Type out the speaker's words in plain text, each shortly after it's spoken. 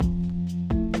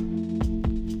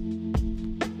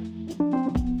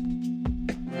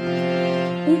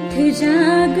उठ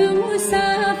जाग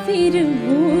मुसाफिर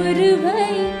भोर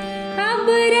भई, अब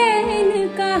रैन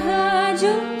कहा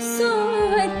जो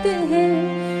सोवत है,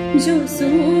 जो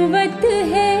सोवत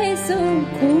है सो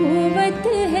खोवत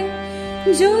है,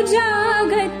 जो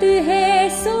जागत है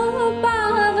सो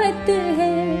पावत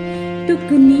है।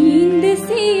 टुक नींद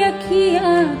से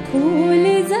अखियाँ खोल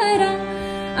जरा,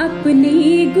 अपने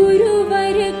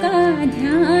गुरुवर का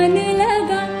ध्यान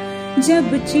लगा।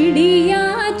 जब चिड़िया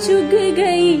चुग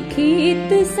गई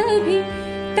खेत सभी,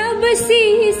 तब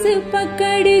शीस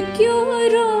पकड़ क्यों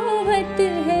रोवत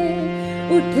है।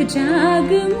 उठ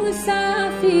जाग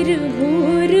मुसाफिर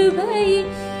भोर भई,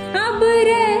 अब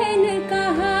रैन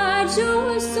कहा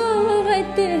जो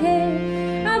सोवत है,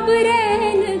 अब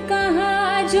रैन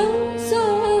कहा जो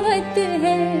सोवत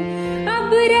है,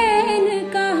 अब रैन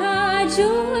कहा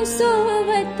जो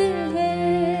सोवत है।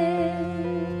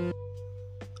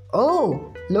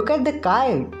 Oh, look at the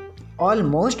kite,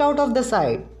 almost out of the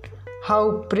sight. How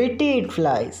pretty it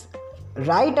flies,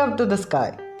 right up to the sky.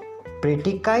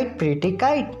 Pretty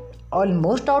kite,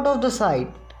 almost out of the sight.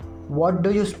 What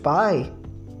do you spy?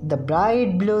 The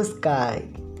bright blue sky.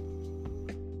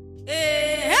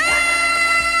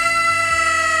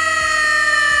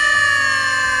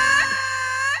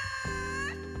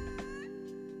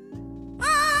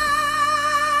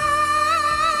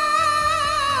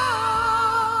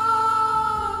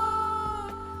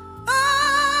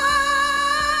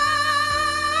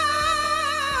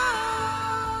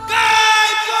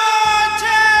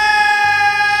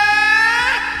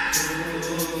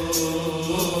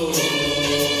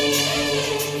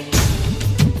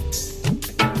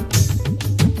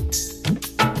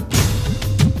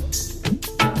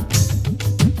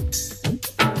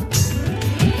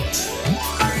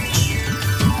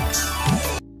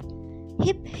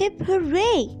 Hip hip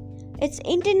hooray! It's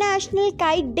International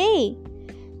Kite Day!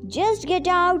 Just get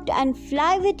out and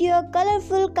fly with your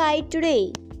colorful kite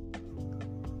today.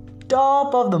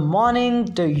 Top of the morning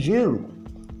to you.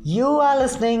 You are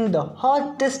listening the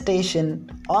hottest station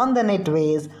on the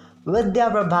netways with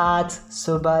their Prabhat's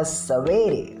Subhas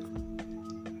Savere.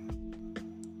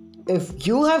 If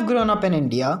you have grown up in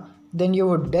India, then you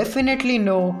would definitely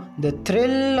know the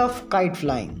thrill of kite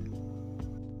flying.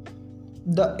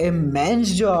 The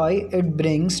immense joy it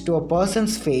brings to a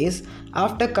person's face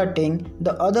after cutting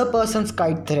the other person's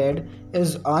kite thread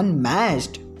is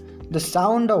unmatched. The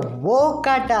sound of "wo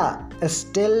kata" is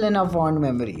still in our fond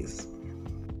memories.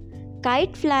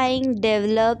 Kite flying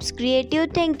develops creative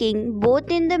thinking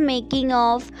both in the making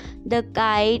of the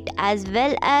kite as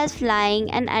well as flying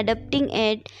and adapting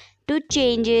it to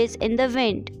changes in the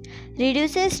wind.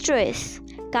 Reduces stress.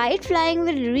 Kite flying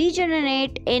will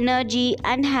regenerate energy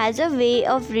and has a way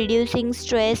of reducing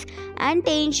stress and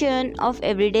tension of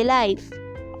everyday life.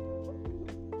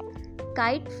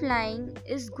 Kite flying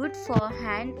is good for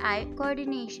hand-eye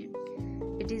coordination.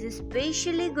 It is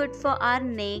especially good for our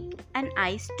neck and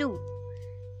eyes too.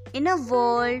 In a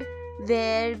world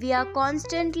where we are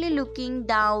constantly looking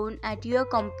down at your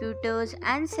computers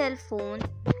and cell phones,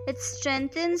 it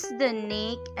strengthens the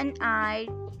neck and eye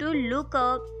to look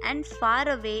up and far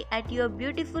away at your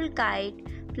beautiful kite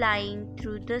flying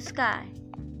through the sky.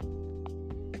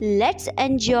 Let's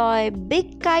enjoy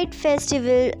big kite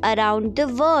festival around the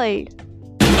world.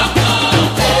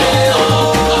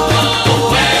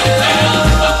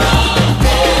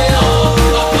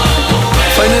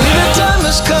 Finally the time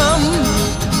has come.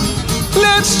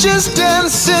 Let's just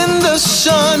dance in the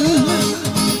sun.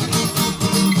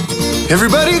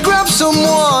 Everybody grab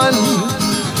someone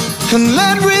and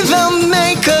let rhythm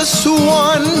make us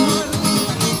one.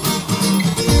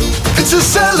 It's a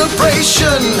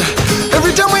celebration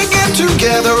every time we get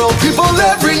together, all people,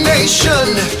 every nation.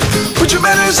 Put your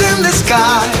banners in the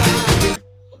sky.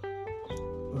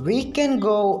 We can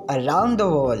go around the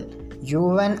world.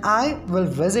 You and I will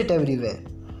visit everywhere.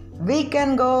 We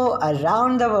can go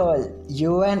around the world.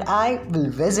 You and I will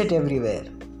visit everywhere.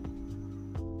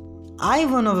 I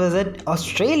want to visit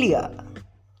Australia.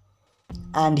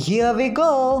 And here we go.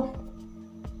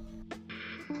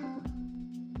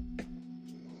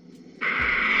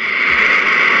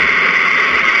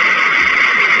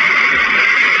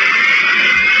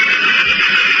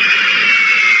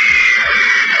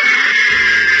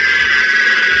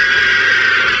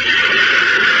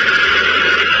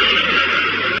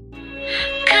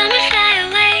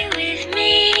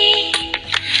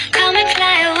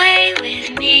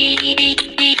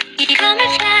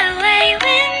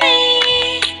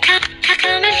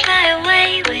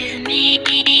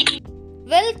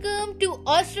 Welcome to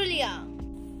Australia.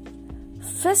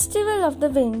 Festival of the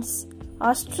Winds,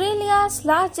 Australia's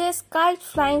largest kite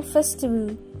flying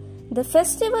festival. The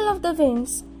Festival of the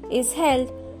Winds is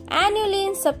held annually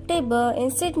in September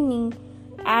in Sydney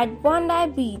at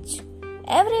Bondi Beach.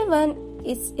 Everyone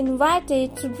is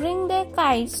invited to bring their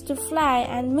kites to fly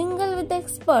and mingle with the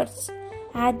experts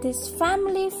at this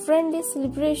family-friendly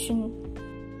celebration.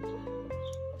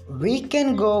 We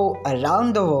can go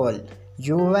around the world.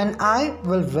 You and I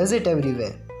will visit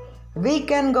everywhere. We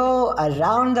can go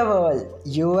around the world.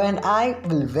 You and I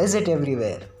will visit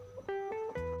everywhere.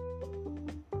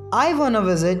 I want to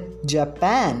visit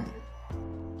Japan.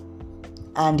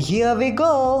 And here we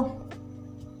go.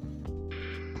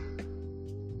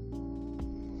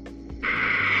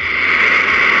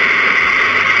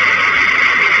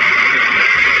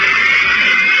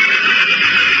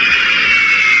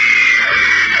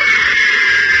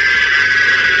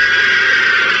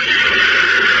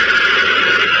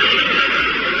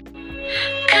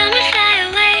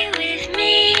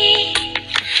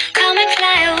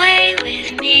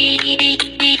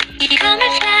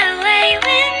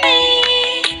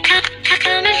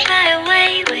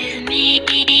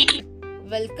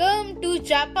 Welcome to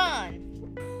Japan.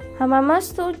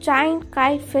 Hamamatsu Giant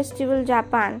Kite Festival,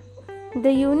 Japan.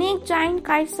 The unique giant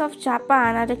kites of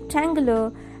Japan are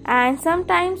rectangular and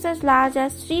sometimes as large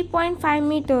as 3.5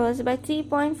 meters by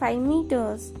 3.5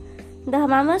 meters. The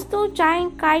Hamamatsu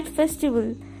Giant Kite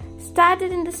Festival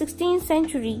started in the 16th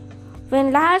century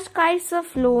when large kites were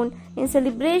flown in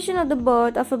celebration of the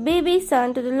birth of a baby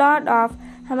son to the lord of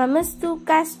Hamamatsu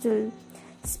Castle.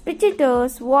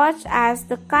 Spectators watched as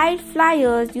the kite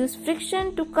flyers used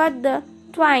friction to cut the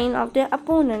twine of their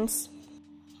opponents.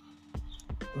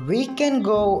 We can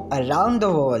go around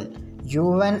the world.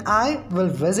 You and I will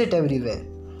visit everywhere.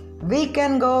 We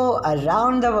can go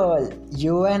around the world.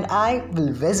 You and I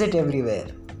will visit everywhere.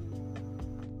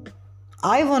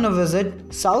 I want to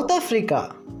visit South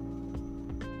Africa.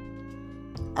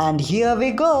 And here we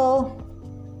go.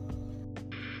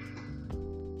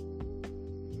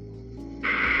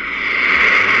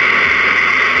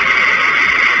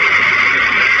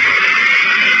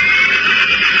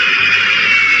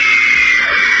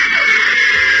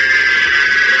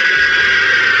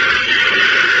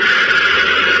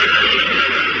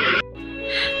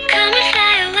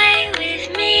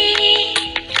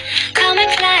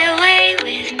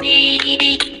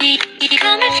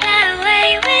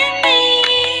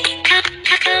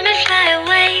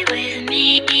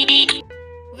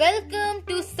 Welcome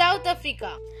to South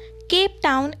Africa. Cape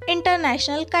Town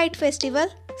International Kite Festival,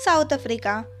 South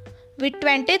Africa. With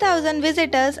 20,000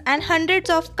 visitors and hundreds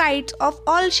of kites of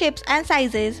all shapes and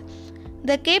sizes.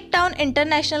 The Cape Town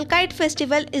International Kite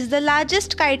Festival is the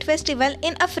largest kite festival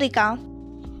in Africa.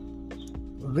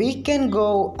 We can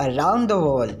go around the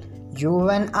world. You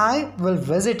and I will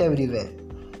visit everywhere.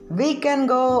 We can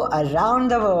go around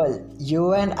the world.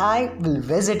 You and I will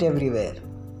visit everywhere.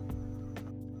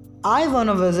 I want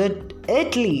to visit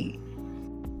Italy.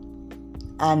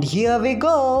 And here we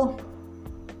go.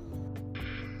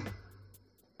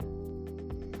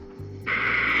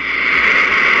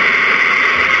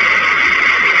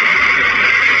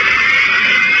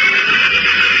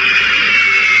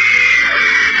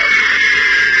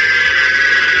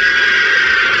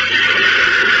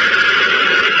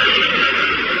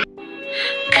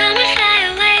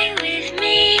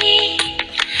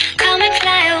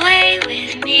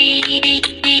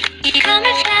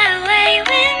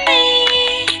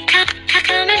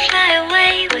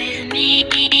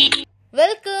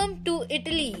 Welcome to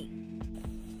Italy.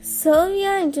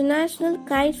 Cervia International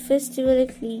Kite Festival,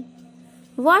 Italy.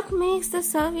 What makes the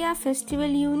Cervia Festival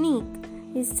unique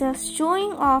is the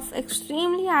showing of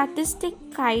extremely artistic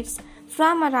kites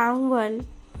from around the world.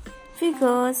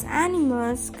 Figures,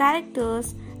 animals,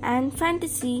 characters, and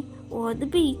fantasy over the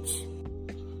beach.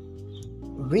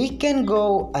 We can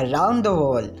go around the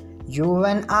world. You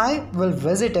and I will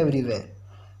visit everywhere.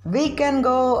 We can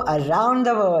go around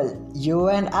the world. You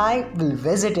and I will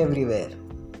visit everywhere.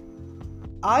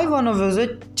 I want to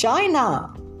visit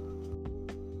China.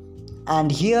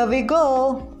 And here we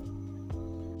go.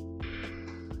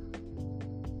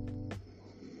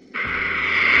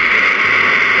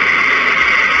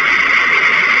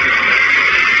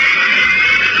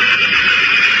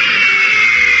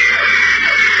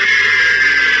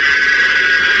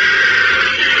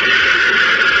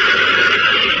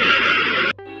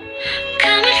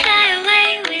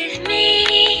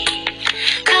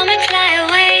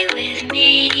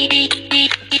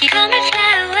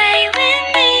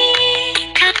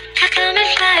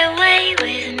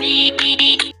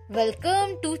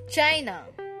 Welcome to China.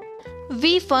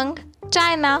 Weifeng,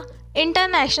 China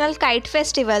International Kite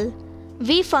Festival.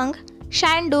 Weifeng,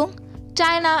 Shandong,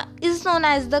 China is known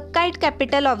as the kite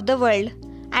capital of the world,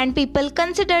 and people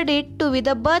considered it to be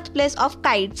the birthplace of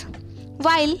kites.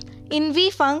 While in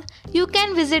Weifang, you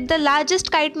can visit the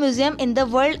largest kite museum in the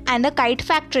world and a kite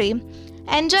factory.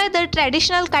 Enjoy the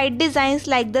traditional kite designs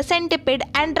like the centipede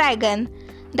and dragon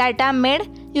that are made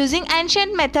using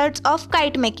ancient methods of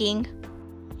kite making.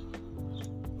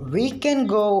 We can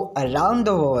go around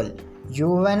the world.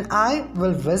 You and I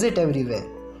will visit everywhere.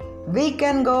 We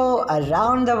can go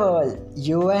around the world.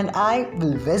 You and I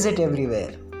will visit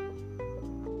everywhere.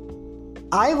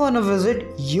 I want to visit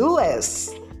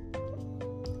US.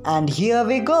 And here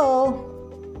we go.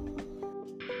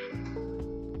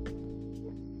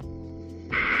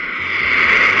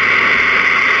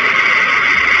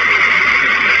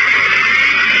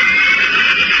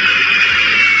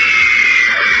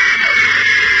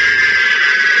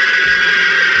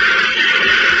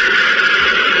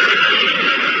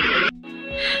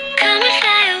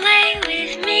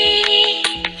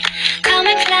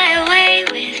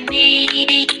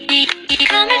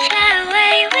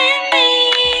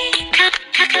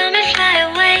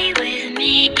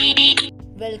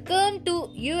 Welcome to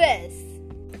US.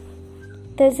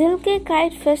 The Zilke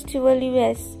Kite Festival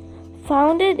US,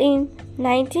 founded in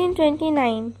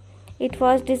 1929, it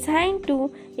was designed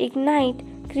to ignite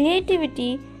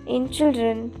creativity in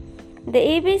children. The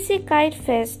ABC Kite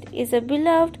Fest is a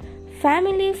beloved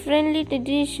family-friendly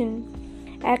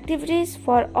tradition. Activities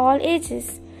for all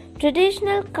ages,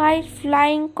 traditional kite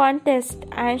flying contest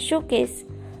and showcase,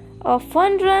 a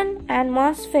fun run and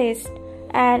moss fest,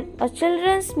 and a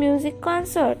children's music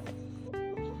concert.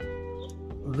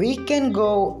 We can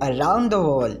go around the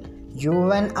world.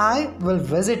 You and I will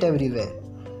visit everywhere.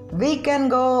 We can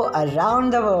go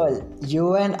around the world.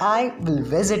 You and I will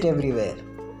visit everywhere.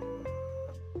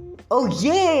 Oh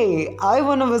yay! I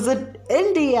want to visit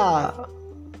India.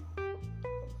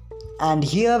 And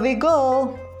here we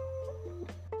go.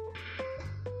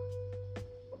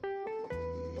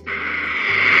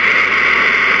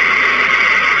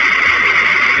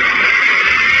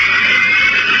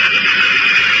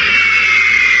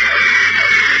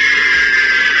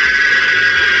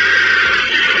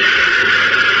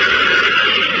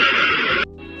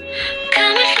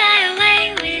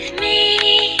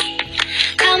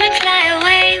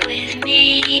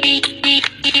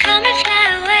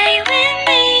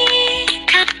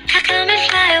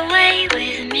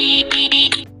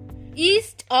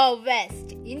 East or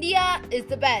West, India is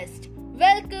the best.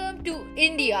 Welcome to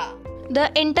India.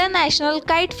 The International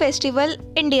Kite Festival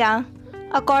India.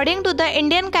 According to the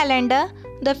Indian calendar,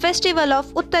 the festival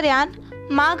of Uttarayan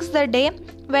marks the day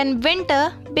when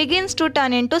winter begins to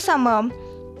turn into summer.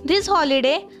 This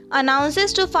holiday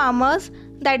announces to farmers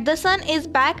that the sun is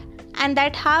back and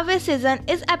that harvest season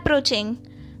is approaching.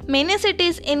 Many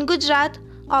cities in Gujarat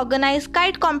organize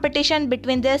kite competition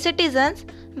between their citizens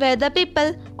where the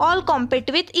people all compete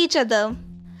with each other.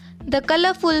 The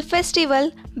colorful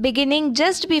festival beginning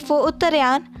just before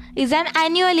Uttarayan is an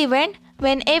annual event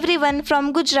when everyone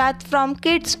from Gujarat, from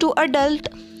kids to adults,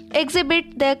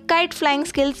 exhibit their kite flying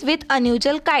skills with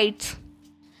unusual kites.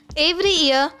 Every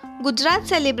year, Gujarat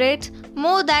celebrates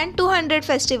more than 200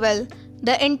 festivals.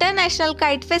 The International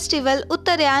Kite Festival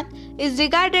Uttarayan is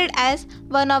regarded as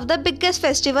one of the biggest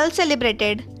festivals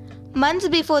celebrated. Months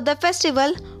before the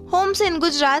festival, homes in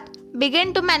Gujarat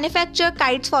began to manufacture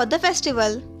kites for the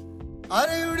festival.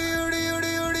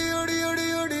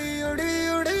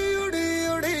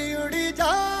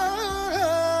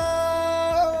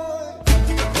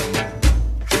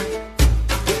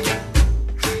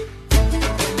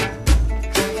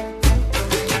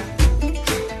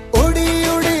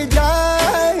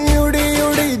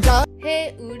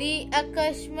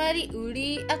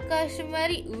 आकाश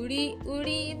मारी उड़ी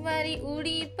उड़ी मारी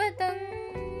उड़ी पतंग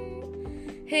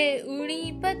हे उड़ी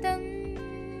पतंग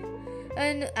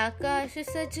अन आकाश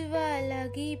सजवा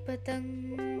लागी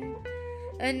पतंग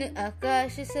अन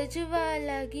आकाश सजवा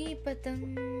लागी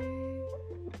पतंग.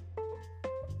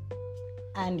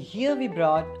 And here we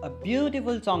brought a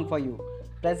beautiful song for you,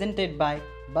 presented by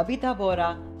Babita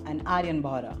Bora and Aryan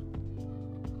Bora.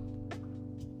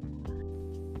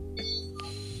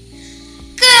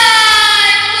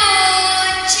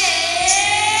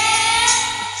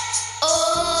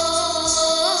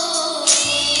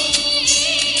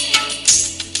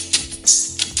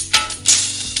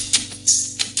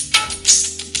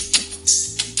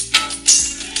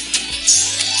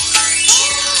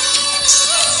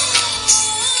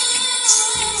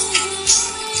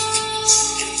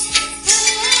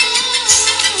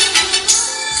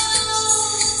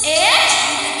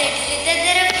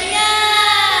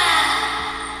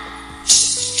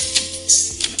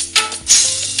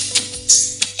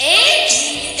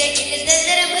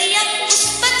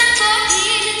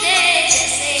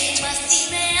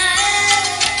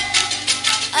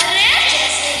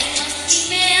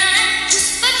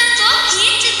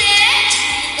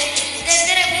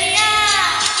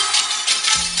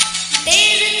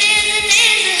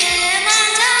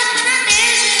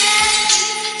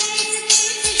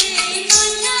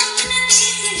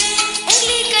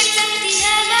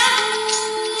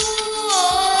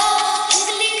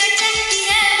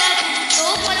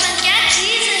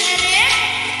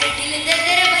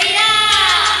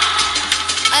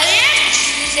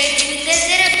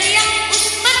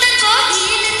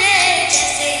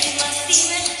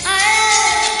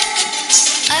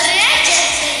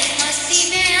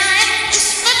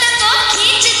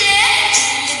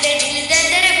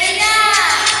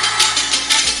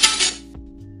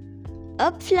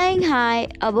 flying high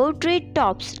above tree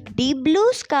tops, deep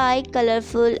blue sky,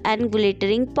 colorful and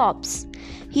glittering pops.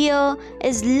 Here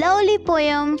is lovely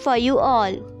poem for you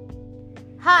all.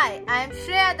 Hi, I am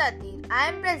Shreya Datir. I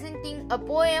am presenting a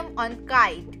poem on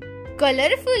kite.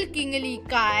 Colorful kingly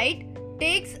kite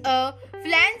takes a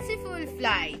fanciful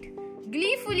flight,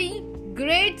 gleefully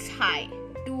grates high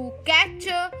to catch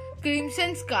a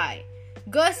crimson sky.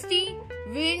 Gusty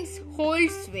winds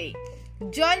hold sway,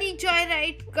 jolly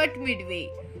joyride cut midway.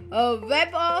 A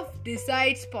web of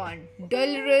desired spawn,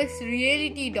 dolorous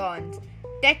reality dawns,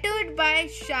 tattered by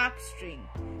sharp string.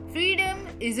 Freedom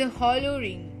is a hollow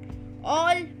ring,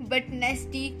 all but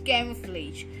nasty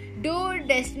camouflage. Door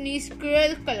destiny's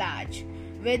cruel collage,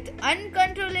 with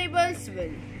uncontrollable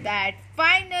swill, that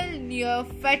final near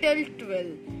fatal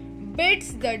twill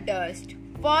bids the dust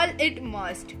fall it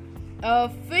must. A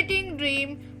fitting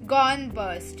dream gone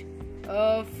bust.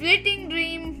 A fleeting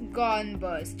dream gone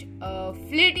bust. A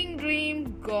fleeting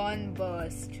dream gone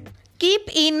bust.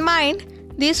 Keep in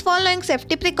mind these following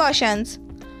safety precautions.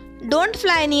 Don't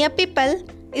fly near people,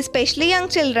 especially young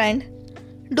children.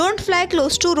 Don't fly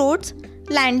close to roads.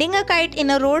 Landing a kite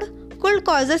in a road could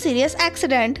cause a serious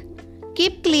accident.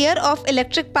 Keep clear of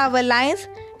electric power lines,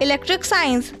 electric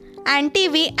signs, and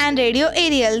TV and radio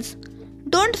aerials.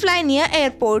 Don't fly near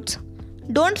airports.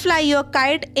 Don't fly your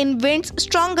kite in winds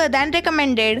stronger than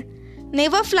recommended.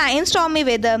 Never fly in stormy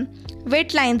weather.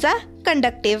 Wet lines are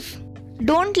conductive.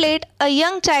 Don't let a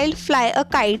young child fly a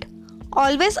kite.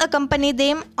 Always accompany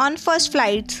them on first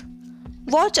flights.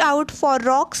 Watch out for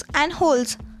rocks and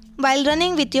holes while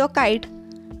running with your kite.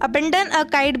 Abandon a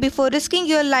kite before risking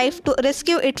your life to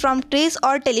rescue it from trees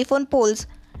or telephone poles.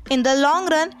 In the long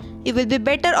run, you will be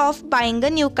better off buying a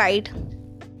new kite.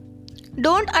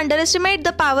 Don't underestimate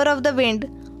the power of the wind.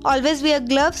 Always wear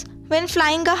gloves when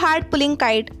flying a hard pulling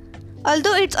kite.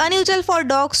 Although it's unusual for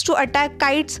dogs to attack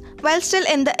kites while still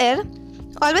in the air,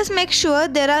 always make sure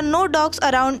there are no dogs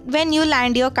around when you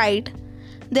land your kite.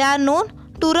 They are known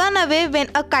to run away when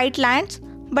a kite lands,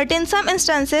 but in some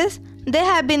instances, they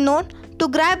have been known to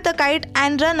grab the kite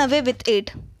and run away with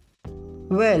it.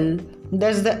 Well,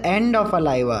 that's the end of our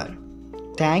live hour.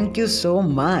 Thank you so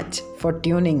much for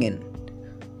tuning in.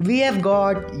 We have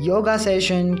got yoga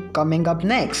session coming up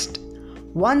next.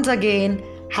 Once again,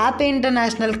 Happy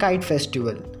International Kite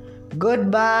Festival.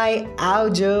 Goodbye,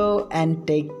 Aujo, and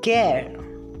take care.